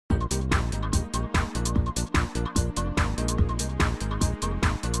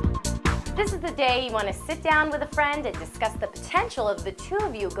This is the day you want to sit down with a friend and discuss the potential of the two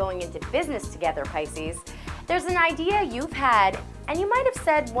of you going into business together, Pisces. There's an idea you've had, and you might have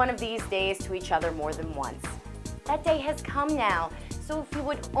said one of these days to each other more than once. That day has come now, so if you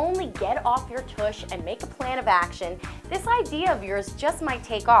would only get off your tush and make a plan of action, this idea of yours just might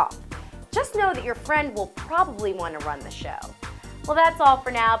take off. Just know that your friend will probably want to run the show. Well, that's all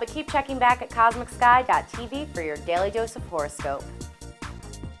for now, but keep checking back at cosmicsky.tv for your daily dose of horoscope.